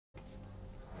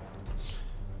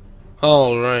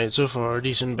Alright, so far,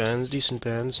 decent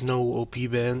bands, no OP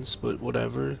bands, but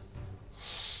whatever.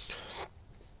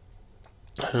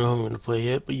 I don't know how I'm gonna play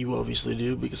yet, but you obviously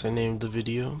do because I named the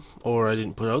video. Or I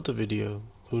didn't put out the video.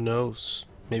 Who knows?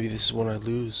 Maybe this is when I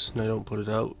lose and I don't put it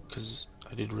out because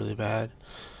I did really bad.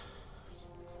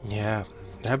 Yeah,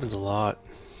 it happens a lot.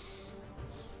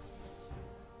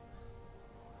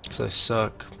 Because I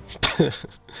suck.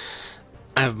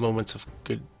 I have moments of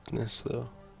goodness though.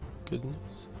 Goodness?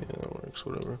 Yeah, that works,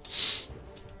 whatever.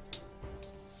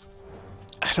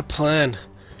 I had a plan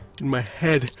in my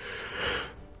head.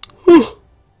 Oh,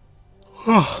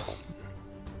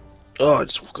 I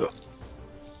just woke up.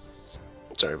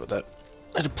 Sorry about that.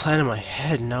 I had a plan in my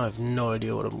head, and now I have no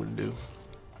idea what I'm gonna do.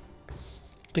 I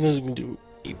think I was gonna do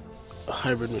a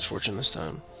hybrid misfortune this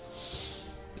time.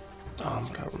 But I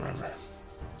don't remember.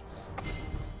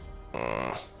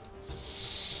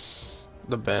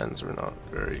 The bands were not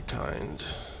very kind.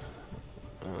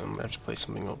 I have to play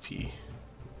something OP.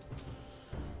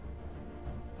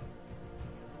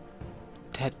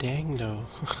 That dang though.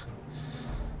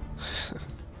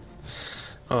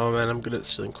 Oh man, I'm good at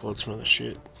stealing quotes from other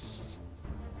shit.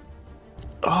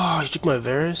 Oh, you took my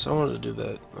Varus? I wanted to do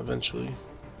that eventually.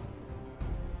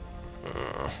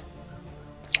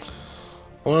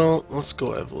 Well, let's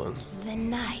go Evelynn. The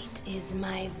night is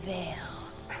my veil.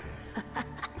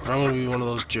 I'm gonna be one of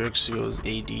those jerks who goes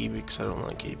AD because I don't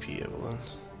like AP Evelynn.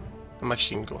 I'm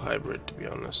actually gonna go hybrid to be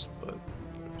honest, but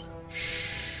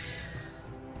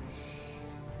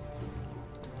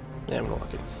yeah, I'm gonna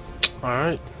like it.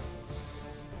 Alright.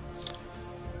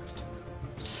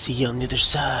 See you on the other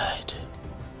side.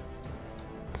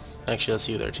 Actually, let's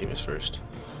see who their team is first.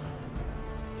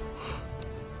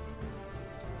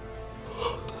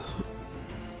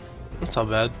 That's not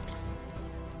bad.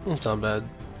 That's not bad.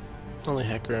 Only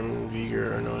Hecker and Veigar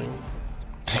are annoying.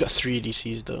 I got 3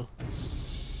 ADCs though.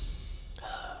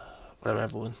 But I'm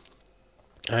Evelynn.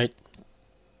 Alright.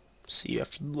 See you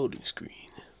after the loading screen.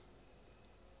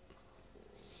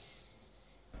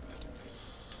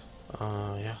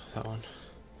 Yeah, that one.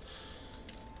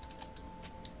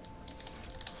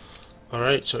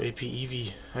 Alright, so AP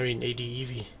Eevee. I mean AD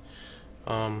Eevee.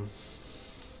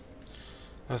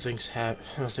 Nothing's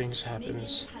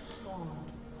happens.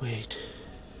 Wait.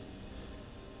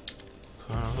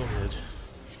 Oh, good.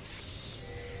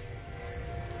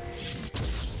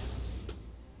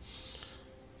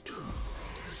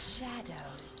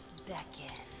 Shadows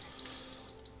beckon.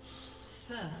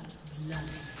 First blood.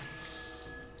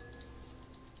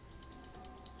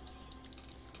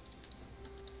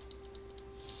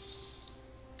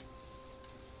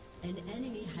 An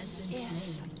enemy has been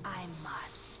slain. I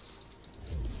must.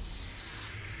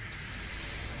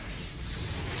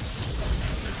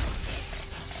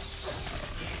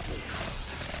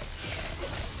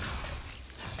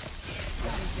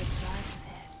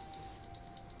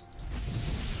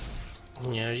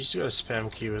 Yeah, you just gotta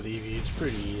spam Q with Eevee. It's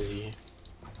pretty easy.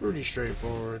 Pretty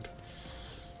straightforward.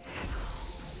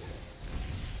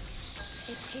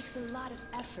 It takes a lot of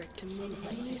effort to move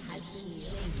like this has been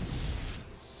slain.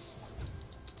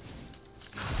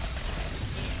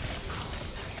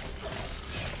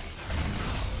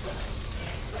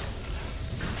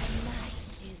 Night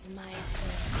is my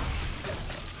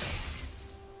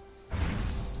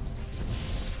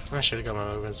I should have got my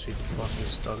movement speed to fucking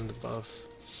stunned buff.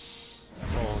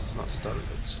 Oh, not stunned,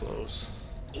 but slows.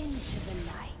 into the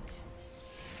night.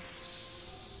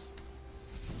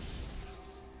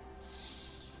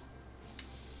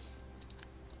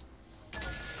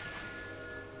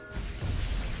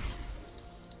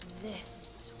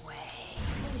 This way.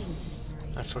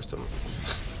 I fucked him.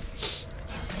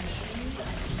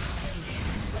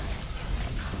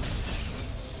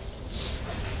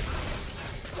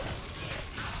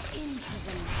 Into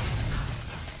the night.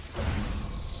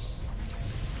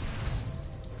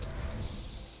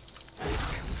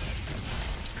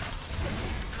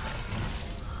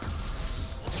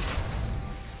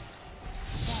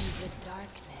 From the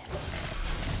darkness.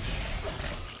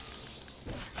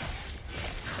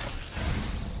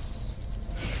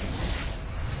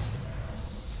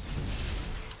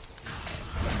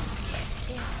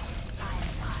 If I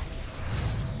must.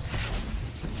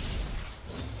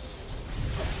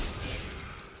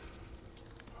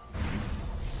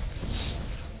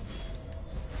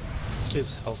 His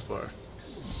health bar.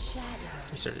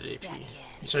 Shadows He started AP. beckon.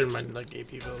 He started minding like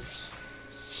AP builds.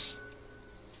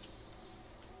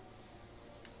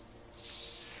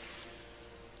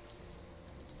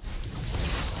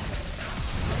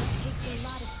 It takes a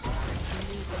lot of effort to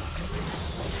move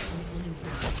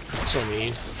So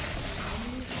mean.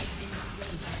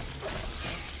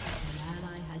 An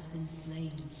ally has been slain.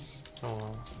 Oh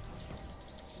well.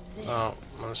 Oh,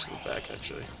 I'm just gonna go back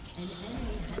actually. An enemy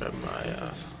has Grab been my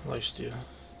slain. lifesteal.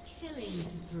 Killing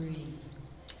spree.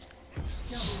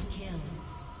 Double kill.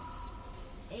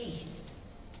 Ace.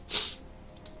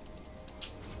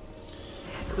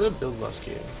 What did I build last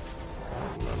game? I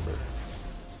don't remember.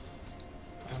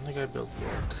 I don't think I built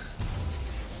work.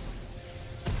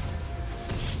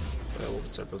 But I will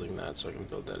start building that so I can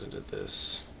build that into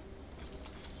this.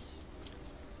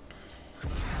 The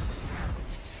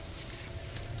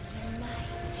night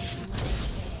is my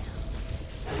veil.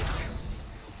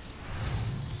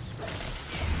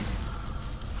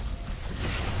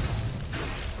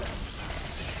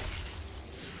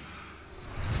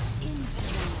 Into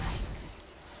the night.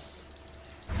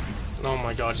 Oh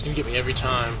my god, you can get me every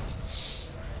time.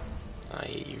 I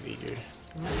hate you, Vigor.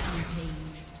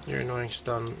 Rampage. Your annoying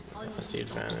stun. That's the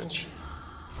advantage.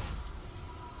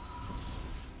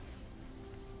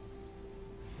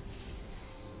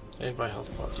 I didn't buy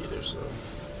health pots either, so.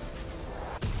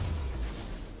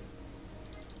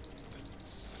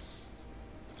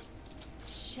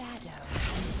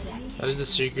 Shadows. That is the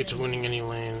secret to winning any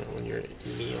lane when you're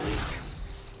melee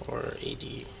or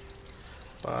AD.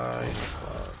 Buy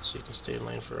pots so you can stay in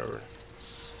lane forever.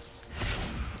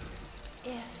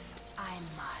 If I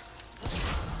must.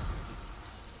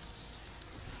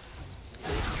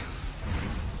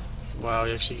 Wow,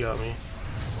 you actually got me.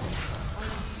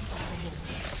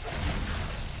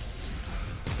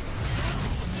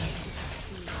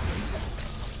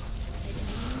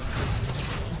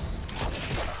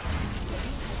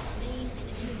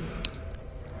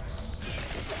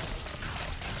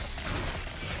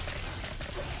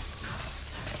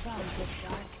 From the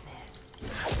darkness.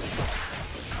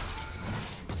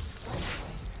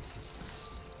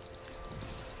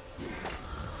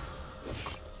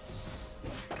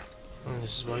 And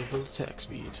this is why you build attack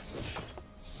speed.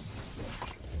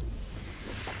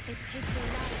 It takes a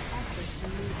lot of effort to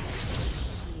move these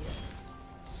heels.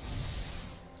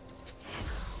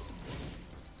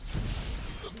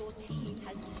 Your team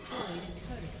has destroyed a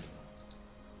turret.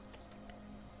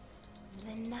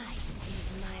 The night is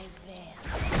my veil.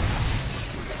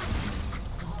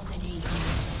 Dominating.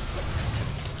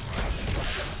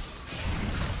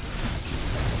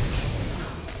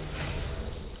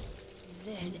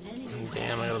 This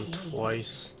Damn, I got him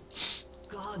twice.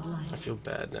 Godlike. I feel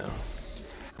bad now.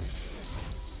 I'm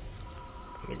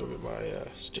gonna go get my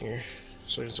stinger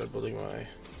so I can start building my. Your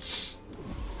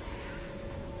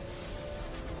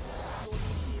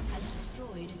team has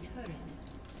destroyed a turret.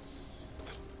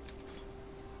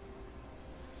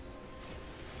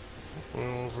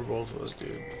 For both of us,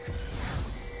 dude.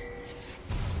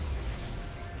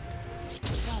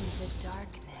 from the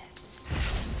darkness.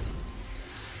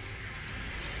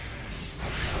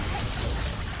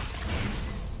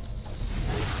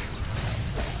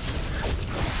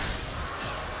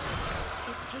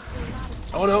 It takes a lot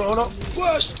of Oh no, oh no!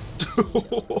 What?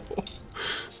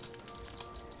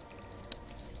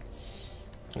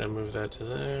 Gonna move that to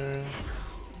there.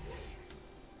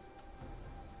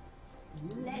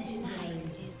 Legendary.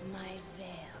 night is my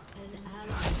veil. An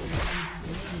ally has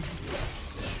been slain.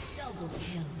 Double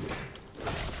kill.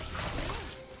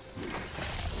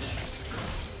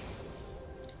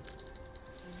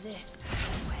 This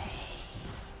way.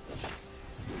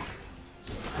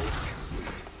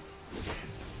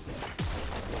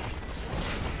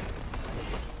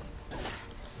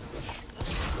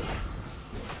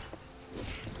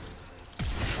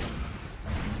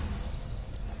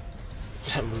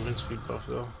 That movement speed buff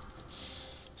though.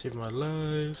 Saved my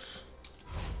life.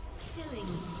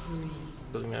 Killing spree.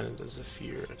 Building that into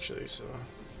Zephyr actually, so.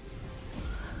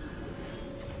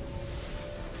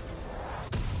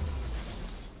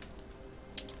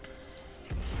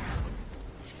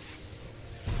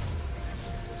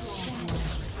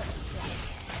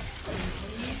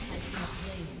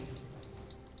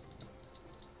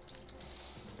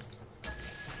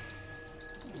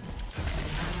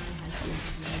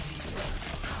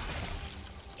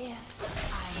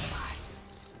 If I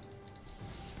must.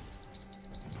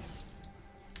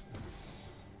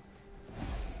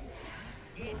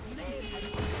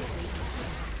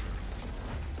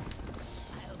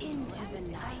 Into the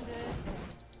night.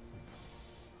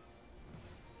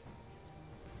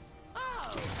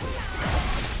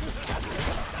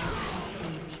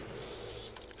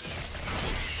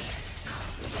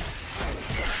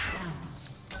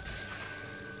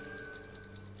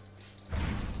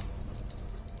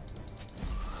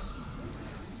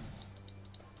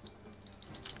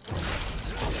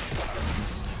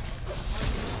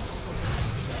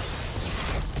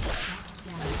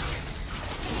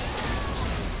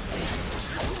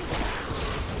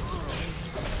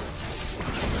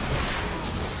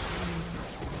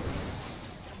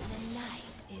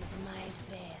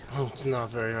 It's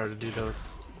not very hard to do though.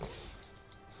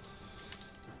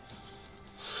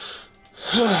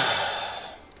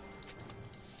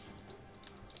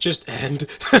 Just end.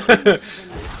 I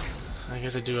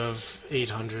guess I do have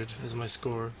 800 as my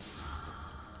score.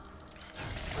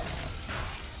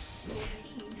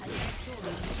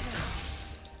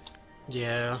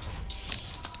 Yeah.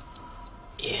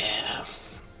 Yeah.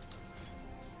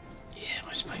 Yeah,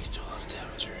 my spikes do a lot of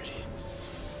damage already.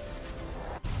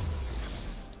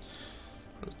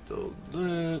 Let's build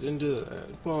that into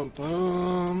that. Bum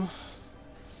bum.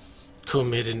 Cool,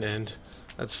 mid and end.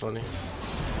 That's funny.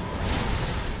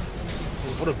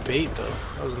 What a bait though.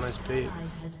 That was a nice bait.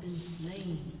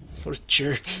 What a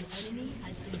jerk.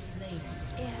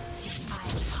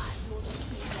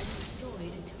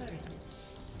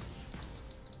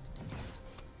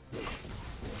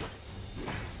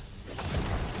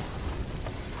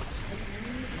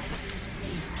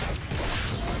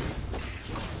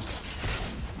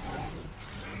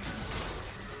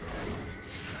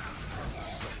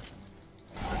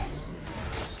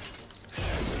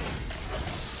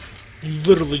 You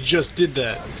literally just did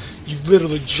that. You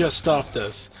literally just stopped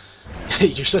us.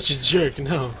 You're such a jerk,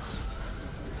 no.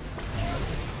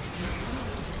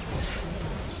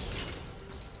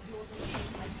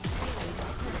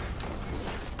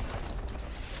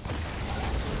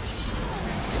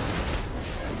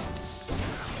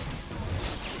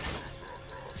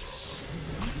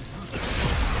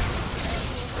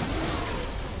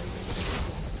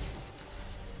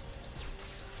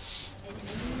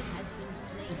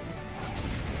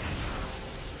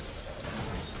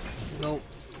 Nope,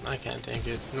 I can't tank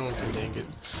it. No one can tank it.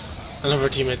 None of our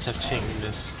teammates have tanked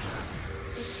this.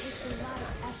 It takes a lot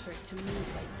of effort to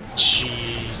move like this.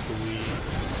 Jeez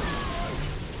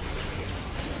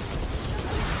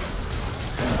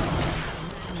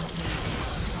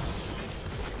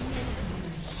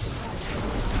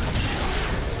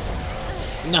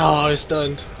Louise. No, I was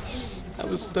stunned. I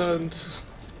was stunned.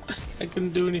 I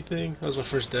couldn't do anything. That was my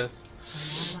first death.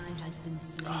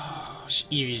 Oh,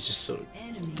 Evie's just so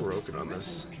broken on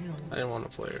this. I didn't want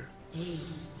to play her.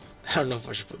 I don't know if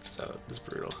I should put this out. It's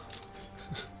brutal.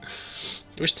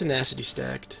 Where's tenacity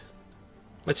stacked?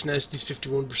 My tenacity's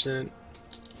 51%.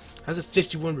 How's it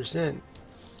 51%?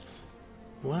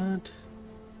 What?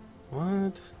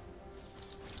 What?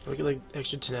 Do I get like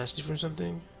extra tenacity from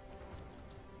something?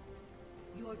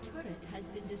 Your turret has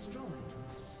been destroyed.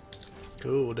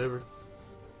 Cool, whatever.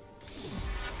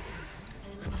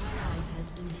 An ally has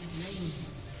been slain.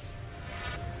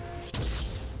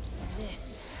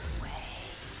 This way.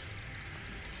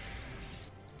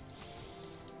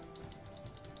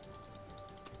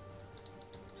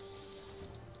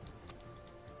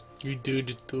 You do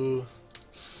it too.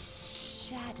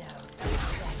 Shadows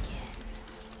beckon.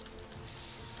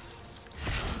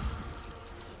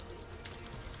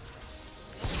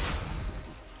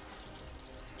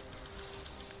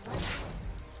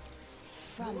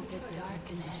 From the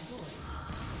darkness.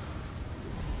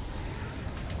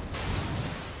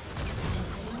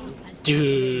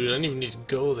 Dude, I didn't even need to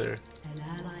go there. An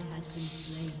ally has been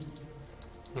slain.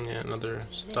 Yeah, another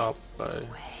stop by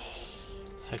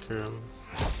Hecarim.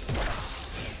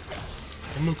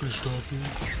 I'm not gonna stop you.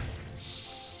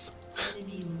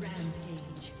 Enemy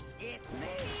rampage. It's me.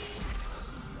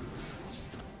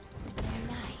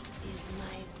 Night is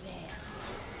my veil.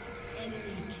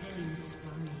 Enemy killing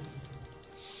spree.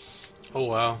 Oh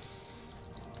wow.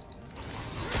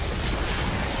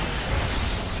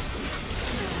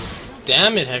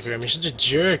 Damn it, Hecarim, you're such a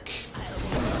jerk.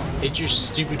 Hate your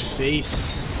stupid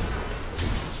face.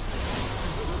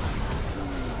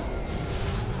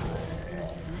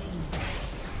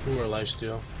 More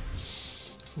lifesteal.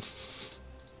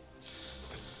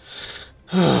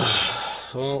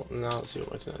 Well, now let's see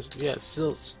what my tenacity is. Yeah, it's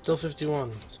still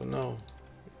 51, so no.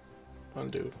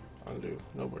 Undo,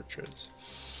 no more treads.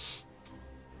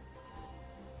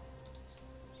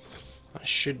 I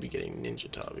should be getting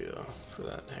Ninja Tabi though, for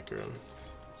that Hecarim.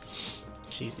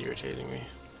 She's irritating me.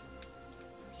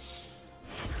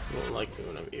 You won't like me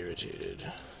when I'm irritated.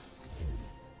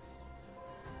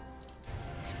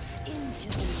 Into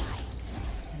the light.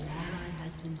 An ally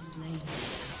has been slain.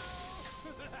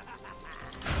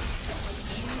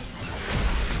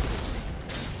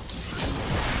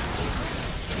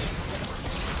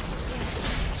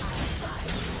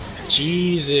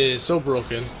 Jesus, so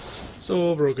broken.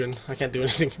 So broken. I can't do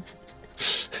anything.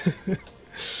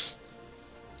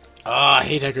 Ah, I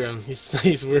hate Hecarim.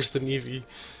 He's worse than Eevee.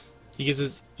 He gets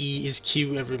his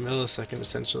Q every millisecond,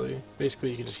 essentially. Basically,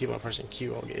 you can just keep on pressing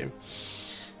Q all game.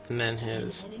 And then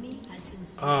his... Enemy has been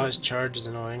slain. Oh, his charge is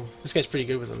annoying. This guy's pretty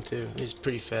good with him, too. He's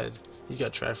pretty fed. He's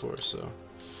got Triforce, so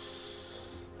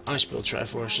I should build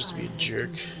Triforce just to be a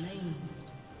jerk.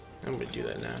 I'm gonna do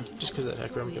that now, just because that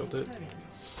Hecarim built it.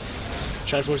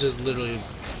 Triforce is literally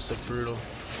just like brutal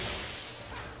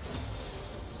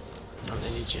on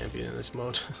any champion in this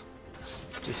mode.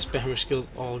 Just spam your skills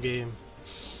all game.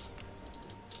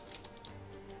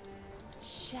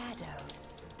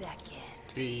 Shadows beckon.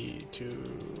 3, 2,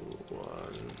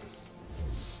 1.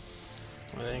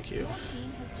 Well, thank you. Your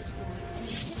team has destroyed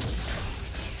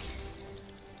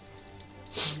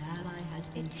an ally has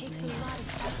been It takes a slain. lot of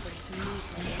effort to move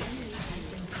An places. enemy has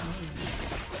been slain.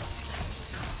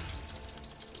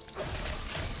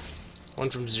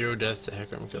 Went from 0 death to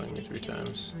Hecarim killing me 3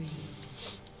 times. Spree.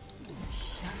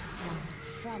 Shut down.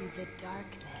 From the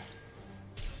darkness.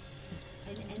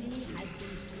 An enemy has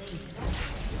been slain.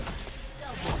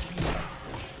 Double kill.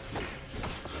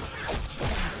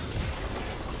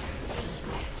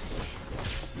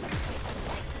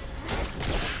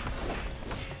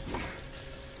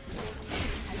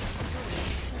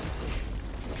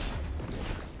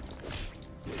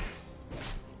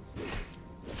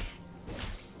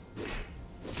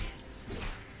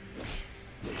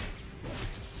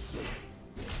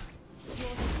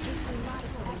 It takes a lot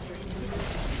of effort to move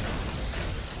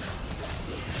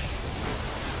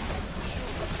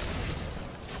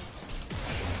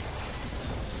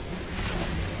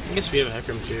I guess we have a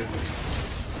Hecarim too.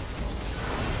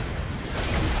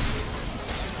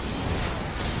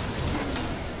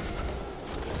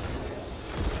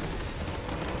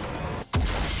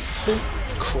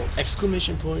 Cool!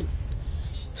 Exclamation point!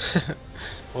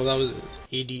 Well, that was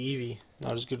AD Eevee.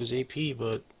 Not as good as AP,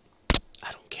 but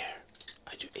I don't care.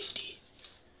 I do AD.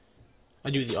 I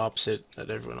do the opposite that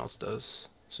everyone else does.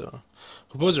 So,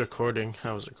 hope I was recording.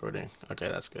 I was recording. Okay,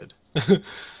 that's good.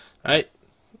 Alright,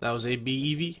 that was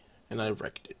AB Eevee, and I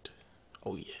wrecked it.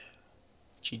 Oh yeah.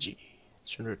 GG.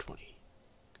 It's 120.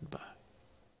 Goodbye.